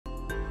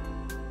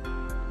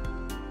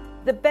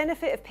The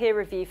benefit of peer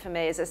review for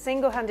me as a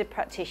single-handed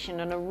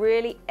practitioner in a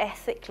really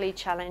ethically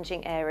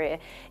challenging area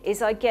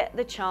is I get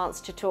the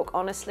chance to talk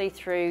honestly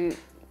through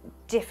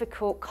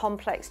difficult,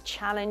 complex,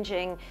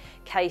 challenging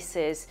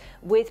cases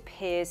with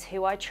peers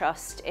who I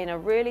trust in a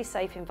really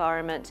safe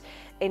environment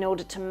in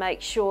order to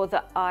make sure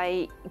that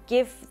I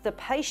give the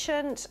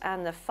patient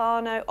and the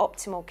whānau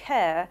optimal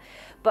care,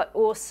 but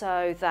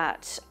also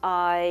that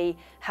I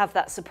have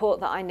that support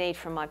that I need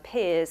from my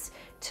peers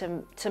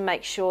to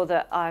make sure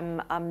that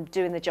I'm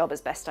doing the job as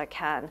best I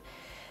can.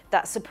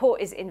 That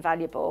support is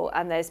invaluable,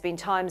 and there's been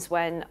times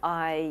when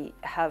I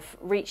have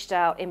reached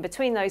out in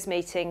between those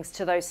meetings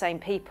to those same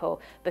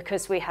people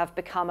because we have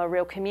become a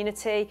real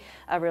community,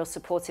 a real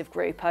supportive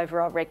group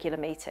over our regular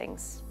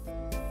meetings.